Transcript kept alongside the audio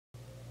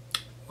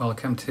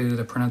Welcome to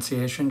the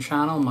pronunciation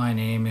channel. My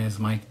name is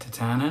Mike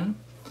Tatanen.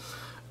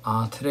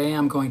 Today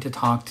I'm going to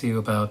talk to you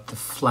about the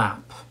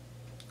flap,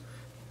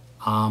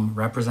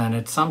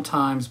 represented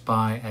sometimes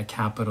by a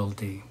capital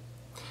D.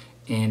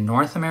 In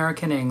North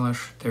American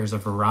English, there's a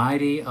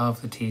variety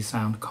of the T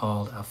sound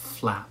called a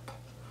flap.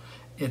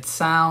 It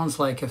sounds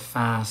like a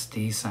fast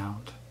D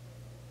sound.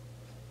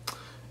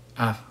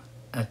 A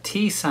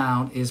T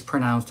sound is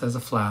pronounced as a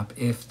flap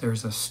if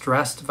there's a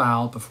stressed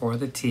vowel before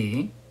the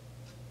T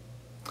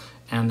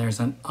and there's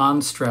an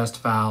unstressed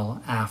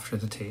vowel after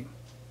the T.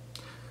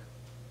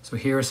 So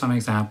here are some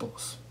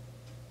examples.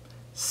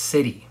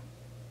 City,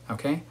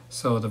 okay?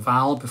 So the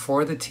vowel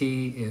before the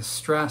T is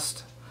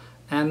stressed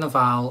and the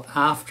vowel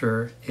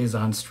after is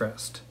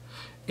unstressed.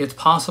 It's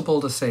possible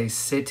to say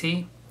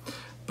city,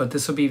 but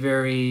this will be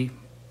very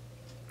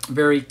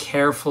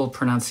careful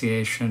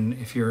pronunciation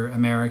if you're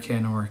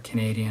American or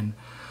Canadian.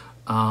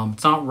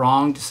 It's not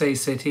wrong to say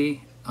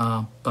city,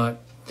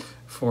 but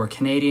for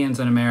Canadians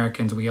and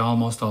Americans, we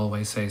almost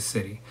always say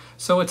city.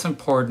 So it's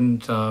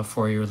important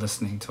for your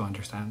listening to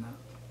understand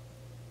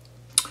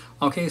that.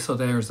 Okay, so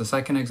there's the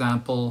second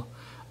example.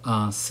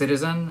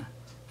 Citizen,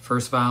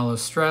 first vowel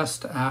is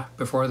stressed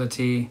before the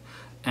T,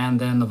 and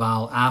then the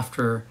vowel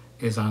after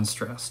is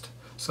unstressed.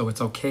 So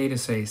it's okay to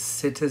say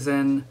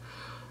citizen.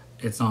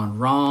 It's not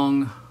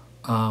wrong,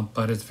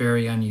 but it's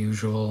very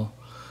unusual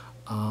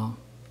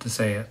to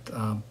say it.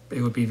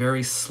 It would be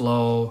very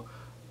slow,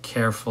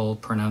 careful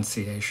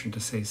pronunciation to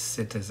say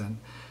citizen.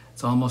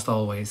 It's almost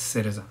always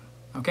citizen.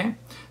 Okay,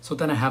 so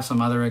then I have some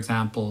other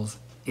examples.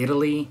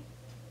 Italy,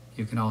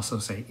 you can also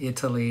say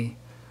Italy,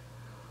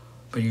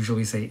 but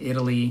usually say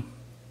Italy.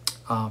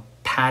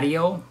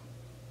 Patio,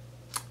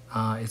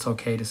 it's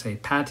okay to say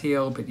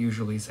patio, but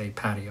usually say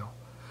patio.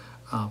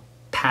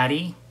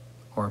 Patty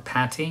or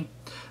patty.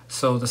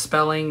 So the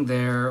spelling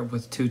there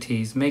with two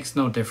T's makes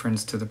no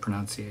difference to the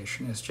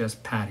pronunciation. It's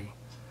just patty.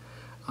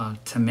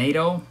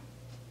 Tomato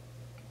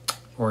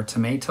or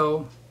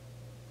tomato.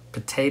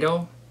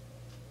 Potato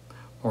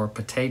or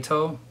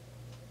potato.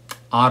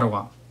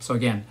 Ottawa. So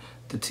again,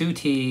 the two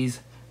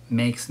T's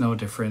makes no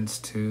difference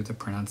to the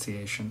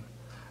pronunciation.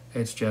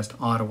 It's just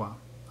Ottawa.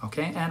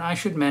 Okay, and I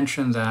should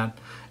mention that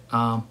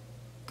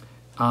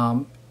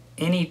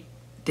any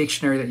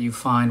dictionary that you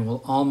find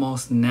will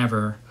almost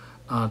never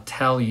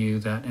tell you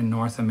that in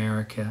North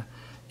America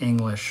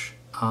English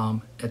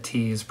a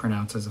T is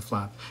pronounced as a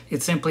flap.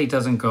 It simply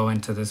doesn't go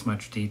into this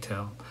much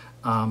detail.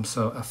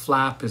 So a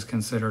flap is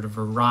considered a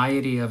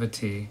variety of a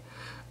T.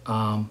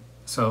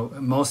 So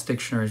most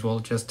dictionaries will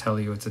just tell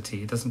you it's a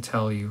T. It doesn't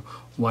tell you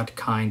what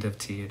kind of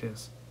T it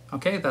is.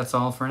 Okay, that's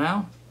all for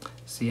now.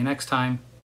 See you next time.